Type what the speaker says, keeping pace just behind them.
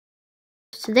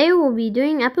today we'll be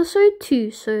doing episode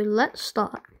 2, so let's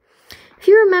start. If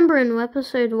you remember in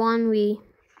episode 1, we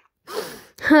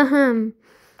didn't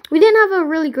have a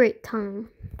really great time.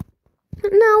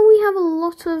 Now we have a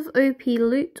lot of OP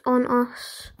loot on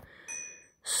us,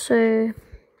 so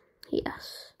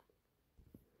yes.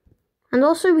 And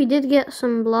also we did get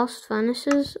some blast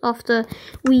furnaces after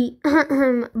we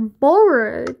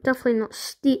borrowed, definitely not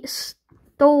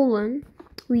stolen,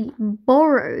 we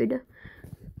borrowed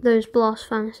those blast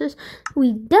furnaces.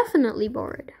 We definitely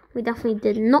borrowed. We definitely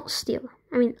did not steal.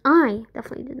 I mean, I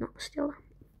definitely did not steal them.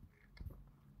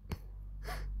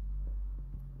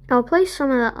 I'll place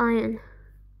some of that iron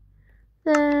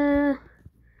there.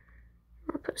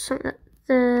 I'll put some of that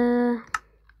there.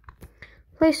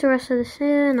 Place the rest of this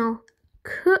here, and I'll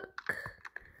cook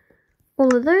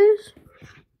all of those.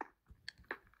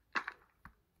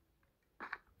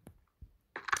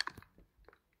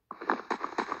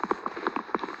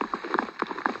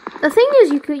 The thing is,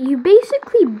 you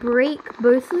basically break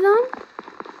both of them,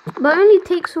 but only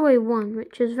takes away one,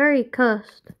 which is very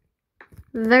cursed.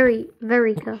 Very,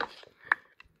 very cursed.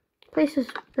 Place this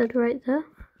bed right there.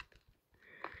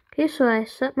 Okay, so I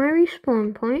set my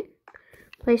respawn point.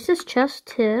 Place this chest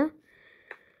here.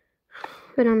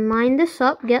 Gonna mine this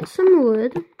up, get some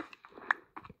wood.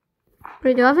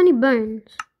 Wait, do I have any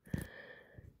bones?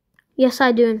 Yes,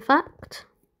 I do, in fact.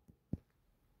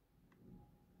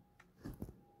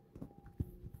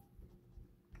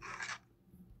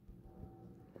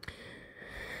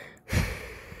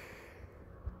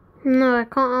 No, I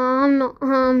can't.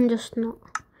 I'm just not.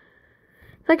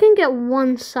 If I can get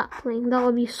one sapling, that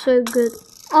would be so good.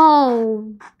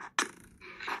 Oh.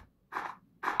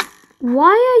 Why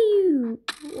are you?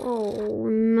 Oh,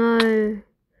 no.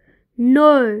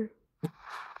 No.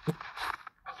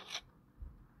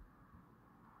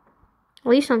 At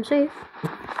least I'm safe.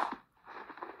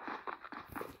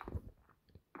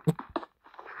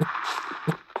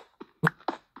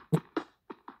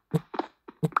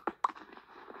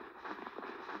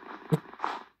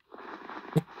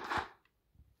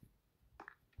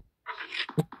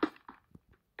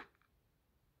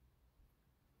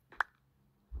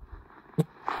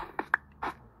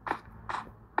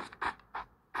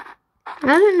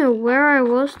 I don't know where I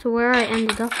was to where I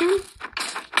ended up in.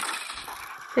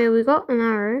 Okay, we got an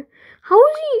arrow. How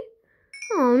is he?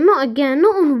 Oh, not again.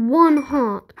 Not on one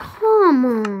heart. Come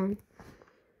on.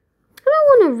 I don't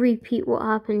want to repeat what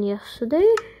happened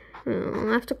yesterday. Oh,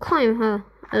 I have to climb her,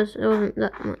 as it wasn't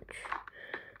that much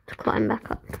to climb back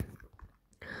up.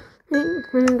 I'm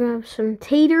gonna grab some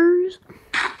taters.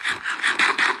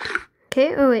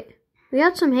 Okay, oh wait. We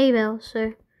got some hay bales,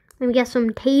 so let me get some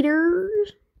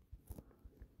taters.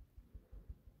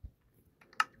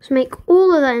 Let's make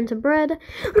all of that into bread.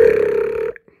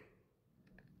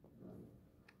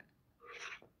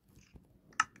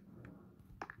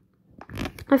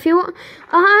 If you want,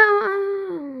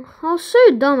 I was so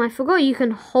dumb. I forgot you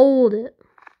can hold it.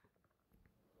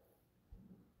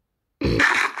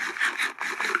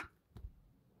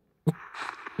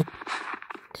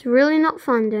 It's really not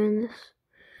fun doing this.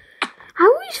 I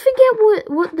always forget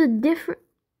what the different.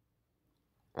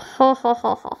 Ha ha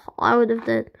ha ha ha! I would have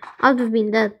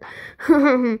been dead.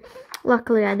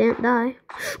 Luckily, I didn't die.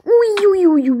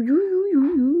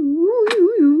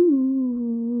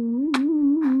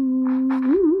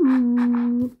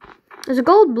 There's a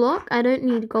gold block. I don't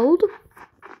need gold.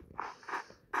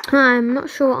 I'm not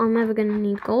sure what I'm ever going to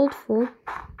need gold for.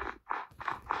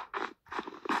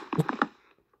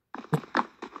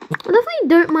 I definitely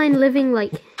don't mind living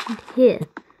like here.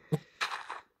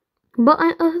 But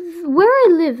where I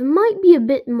live might be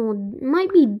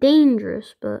might be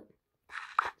dangerous, but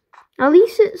at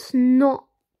least it's not.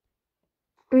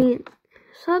 I mean,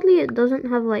 sadly it doesn't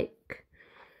have it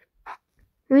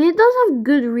does have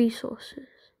good resources.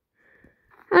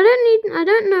 I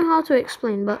don't know how to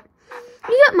explain, but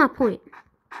you get my point.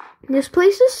 This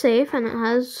place is safe and it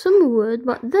has some wood,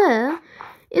 but there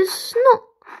is not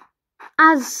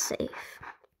as safe.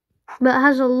 But it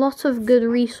has a lot of good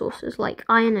resources like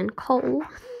iron and coal,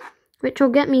 which will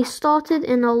get me started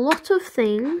in a lot of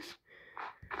things.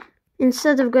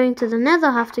 Instead of going to the nether,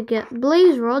 I have to get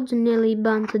blaze rods and nearly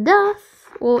burn to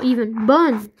death, or even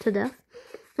burn to death,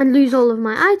 and lose all of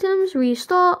my items,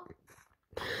 restart,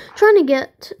 trying to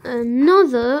get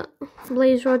another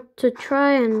blaze rod to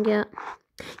try and get.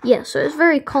 Yeah, so it's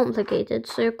very complicated.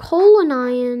 So coal and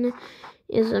iron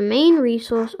is a main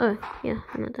resource. Oh, yeah,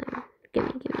 I'm not done.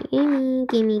 Gimme.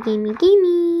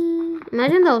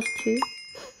 Imagine that was 2.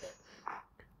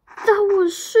 That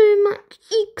was so much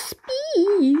XP.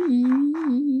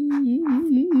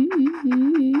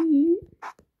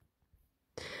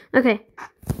 Okay.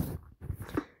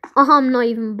 I'm not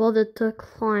even bothered to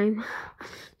climb.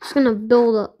 Just gonna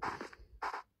build up.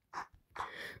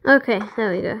 Okay,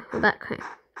 there we go. We're back home.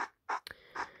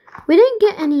 We didn't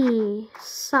get any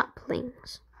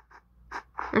saplings.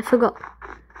 I forgot.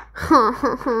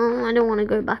 I don't want to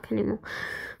go back anymore.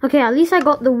 Okay, at least I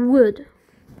got the wood.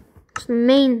 It's the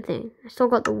main thing. I still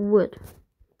got the wood.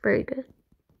 Very good.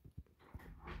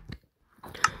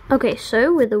 Okay,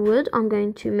 so with the wood, I'm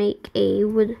going to make a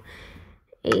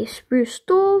spruce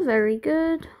door. Very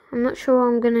good. I'm not sure what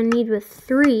I'm going to need with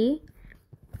 3.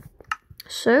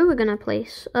 So we're going to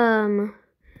place one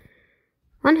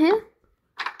here.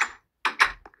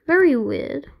 Very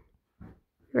weird.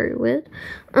 Very weird.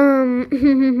 At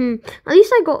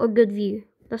least I got a good view.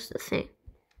 That's the thing.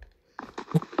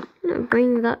 I'm gonna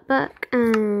bring that back,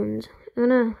 and I'm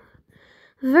gonna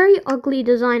very ugly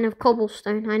design of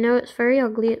cobblestone. I know it's very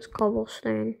ugly. It's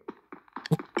cobblestone.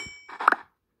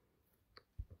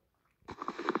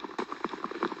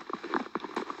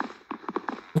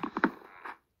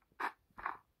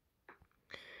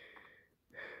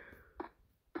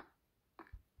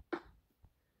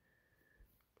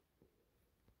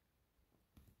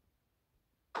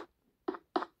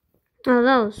 Oh,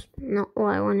 that was not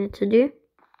what I wanted to do.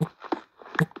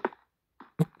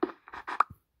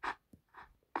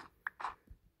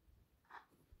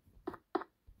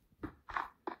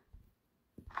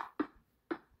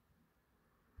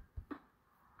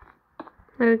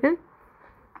 There we go.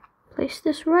 Place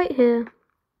this right here.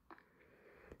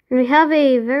 And we have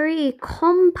a very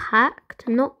compact,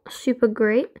 not super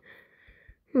great,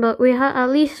 but at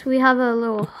least we have a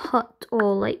little hut,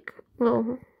 or like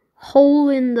little hole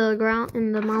in the ground,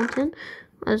 in the mountain,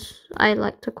 as I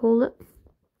like to call it,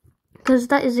 because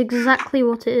that is exactly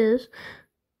what it is.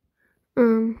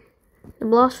 The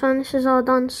blast furnaces are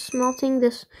done smelting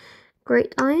this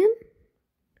great iron.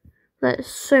 That is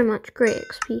so much great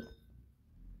XP.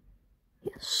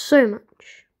 Yeah, so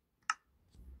much.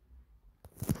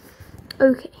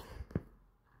 Okay.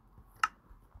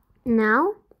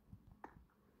 Now.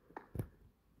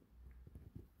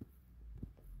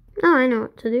 Oh, I know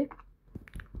what to do.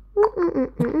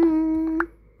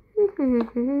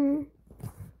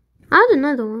 I had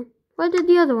another one. Where did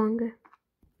the other one go?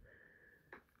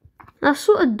 That's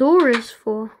what a door is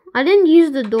for. I didn't use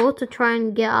the door to try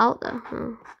and get out there.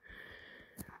 Oh.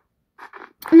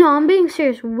 No, I'm being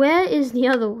serious. Where is the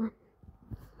other one?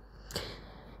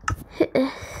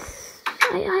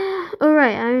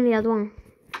 Alright, I only had one.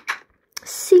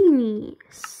 Silly me.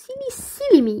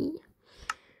 Silly me.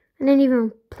 I didn't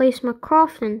even place my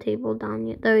crafting table down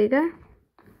yet. There we go.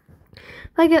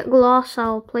 If I get glass,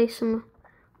 I'll place some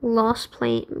glass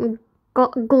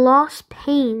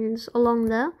panes along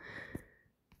there.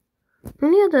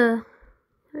 Any other?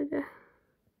 There we go.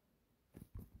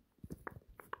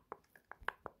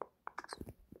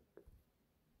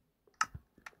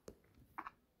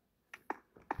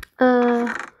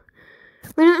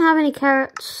 We don't have any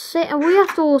carrots. We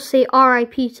have to all say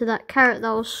RIP to that carrot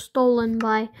that was stolen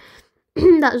by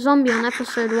that zombie on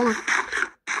episode 1.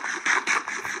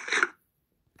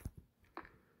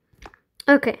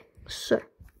 Okay, so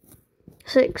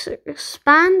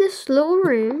expand this little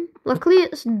room. Luckily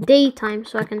it's daytime,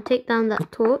 so I can take down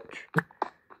that torch.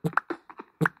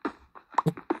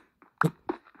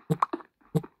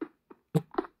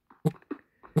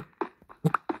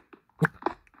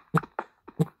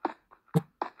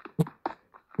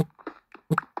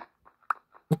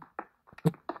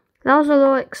 That was a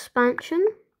little expansion.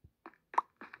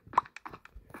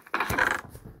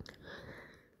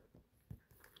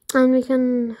 And we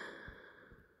can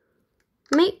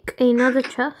make another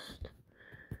chest.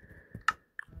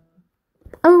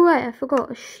 Oh right, I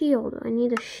forgot a shield. I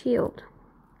need a shield.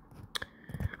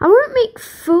 I won't make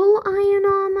full iron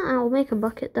armor. I'll make a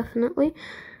bucket, definitely.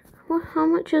 What? How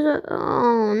much is it?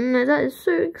 Oh no, that is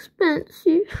so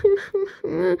expensive.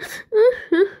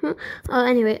 Oh,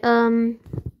 anyway,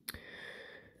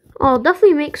 I'll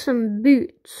definitely make some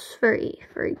boots. Very,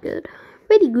 very good.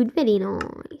 Very good, very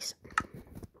nice.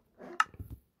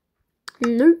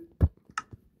 Nope.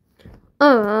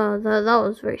 Oh, that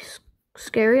was very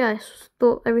scary. I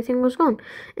thought everything was gone.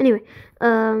 Anyway,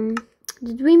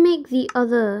 did we make the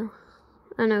other?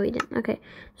 Oh no, we didn't. Okay,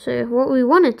 so what we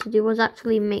wanted to do was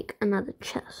actually make another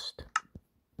chest.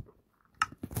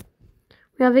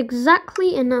 We have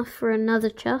exactly enough for another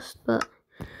chest, but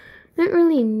I don't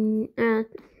really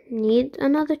need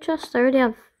another chest. I already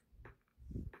have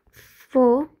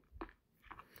 4.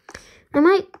 I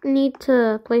might need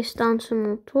to place down some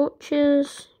more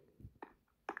torches.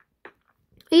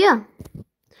 But yeah,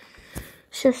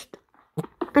 it's just,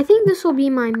 I think this will be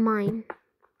my mine.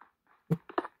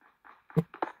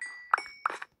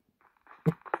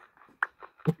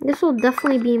 This will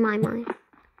definitely be my mine.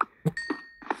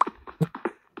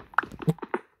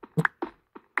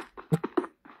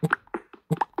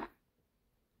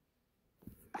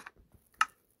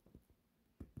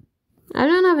 I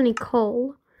don't have any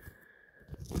coal.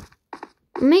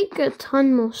 Make a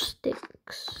ton more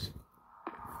sticks.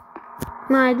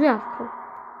 No, I do have coal.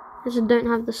 I just don't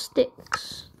have the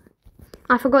sticks.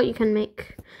 I forgot you can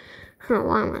make... Oh,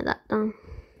 why am I that dumb?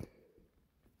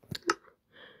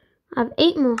 I have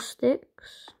 8 more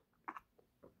sticks.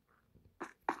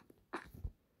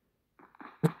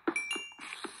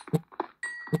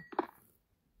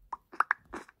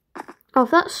 Oh,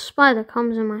 if that spider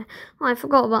comes in my... Oh, I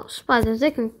forgot about spiders.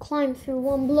 They can climb through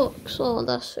 1 block. Oh,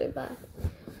 that's so bad.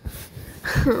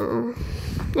 Oh.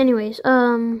 Anyways,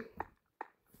 let's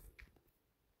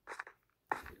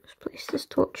place this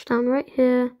torch down right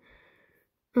here.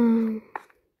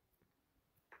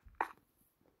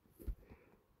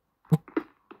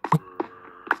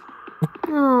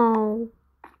 Oh.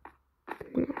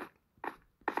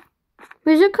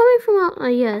 Is it coming from out? Oh,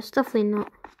 yeah, it's definitely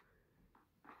not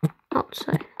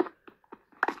outside.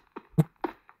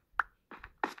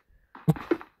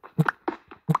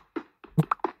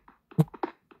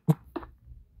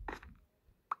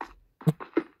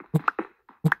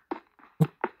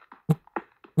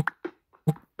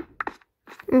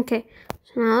 Okay,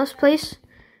 so now let's place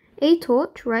a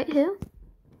torch right here.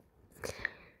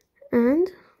 And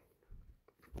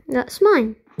that's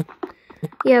mine.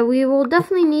 Yeah, we will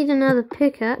definitely need another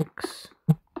pickaxe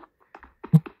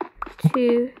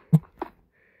to...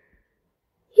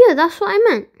 Yeah, that's what I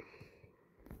meant.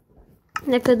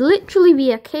 There could literally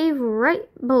be a cave right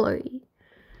below you.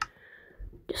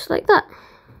 Just like that.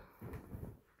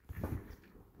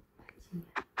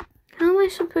 How am I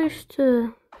supposed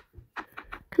to...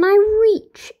 Can I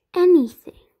reach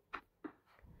anything?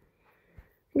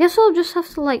 I guess I'll just have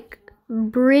to like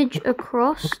bridge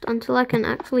across until I can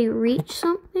actually reach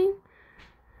something.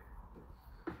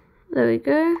 There we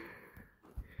go.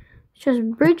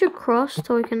 Just bridge across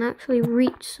till we can actually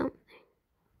reach something.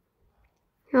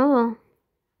 Oh well.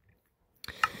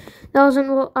 That wasn't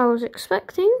what I was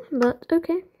expecting, but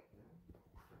okay.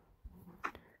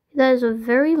 That is a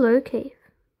very low cave.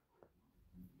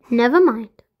 Never mind.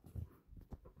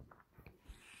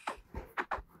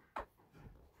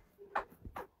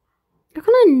 How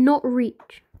can I not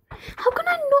reach? How can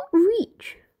I not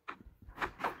reach?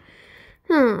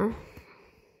 Oh.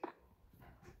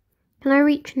 Can I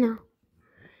reach now?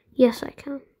 Yes, I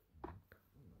can.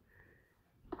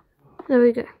 There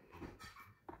we go.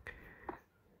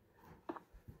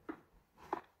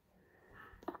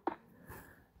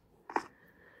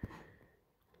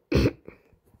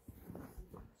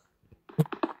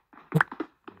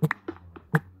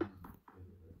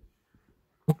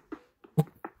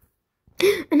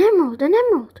 An emerald, an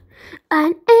emerald,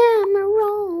 an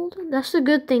emerald. That's the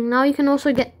good thing. Now you can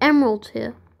also get emeralds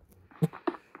here.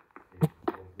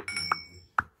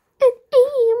 An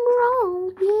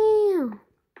emerald, yeah.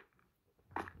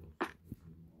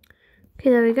 Okay,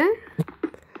 there we go.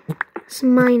 Let's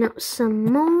mine up some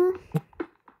more.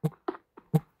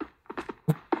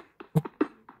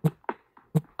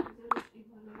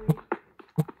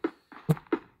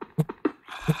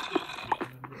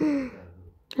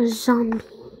 A zombie.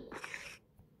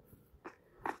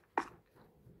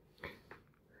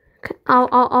 Okay,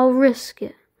 I'll risk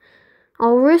it.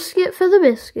 I'll risk it for the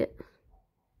biscuit.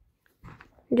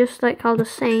 Just like how the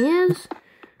saying is.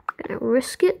 I'm gonna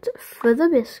risk it for the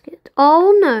biscuit.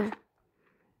 Oh no.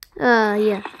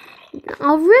 Yeah.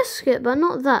 I'll risk it, but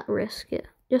not that risk it.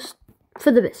 Just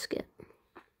for the biscuit.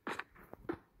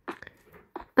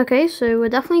 Okay, so we're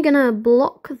definitely gonna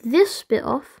block this bit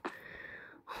off.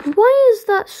 Why is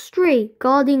that stray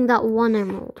guarding that 1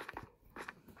 emerald?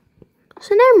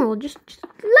 It's an emerald. Just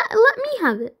let me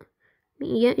have it.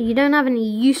 You don't have any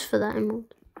use for that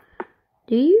emerald,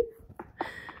 do you?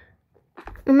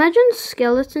 Imagine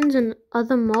skeletons and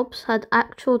other mobs had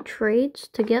actual trades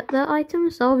to get their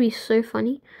items. That would be so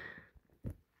funny.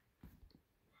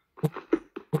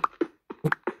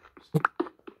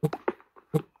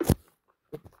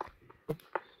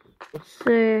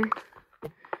 So...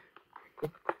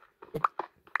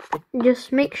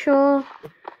 just make sure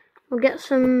we'll get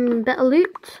some better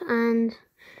loot, and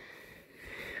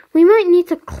we might need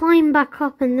to climb back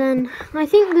up, and then I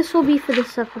think this will be for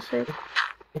this episode.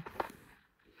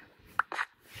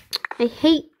 I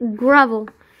hate gravel.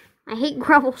 I hate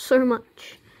gravel so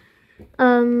much.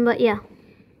 But yeah.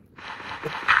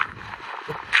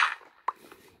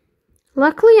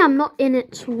 Luckily I'm not in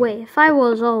its way. If I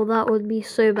was, oh, that would be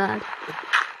so bad.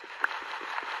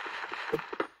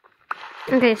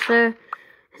 Okay, so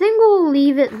think we'll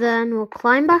leave it there and we'll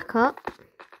climb back up.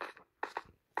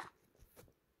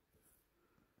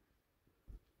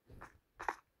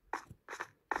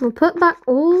 We'll put back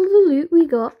all the loot we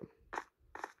got.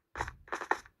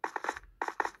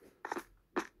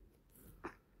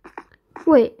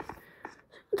 Wait,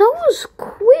 that was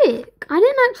quick. I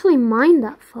didn't actually mine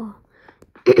that far.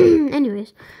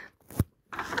 Anyways,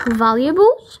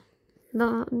 valuables.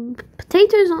 The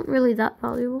potatoes aren't really that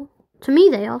valuable. To me,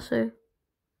 they also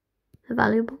are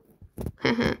valuable.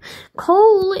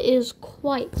 Coal is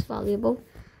quite valuable.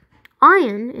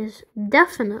 Iron is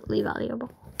definitely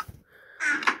valuable.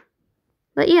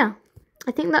 But yeah,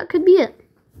 I think that could be it.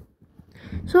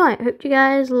 So I hope you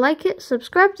guys like it.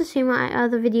 Subscribe to see my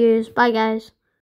other videos. Bye guys.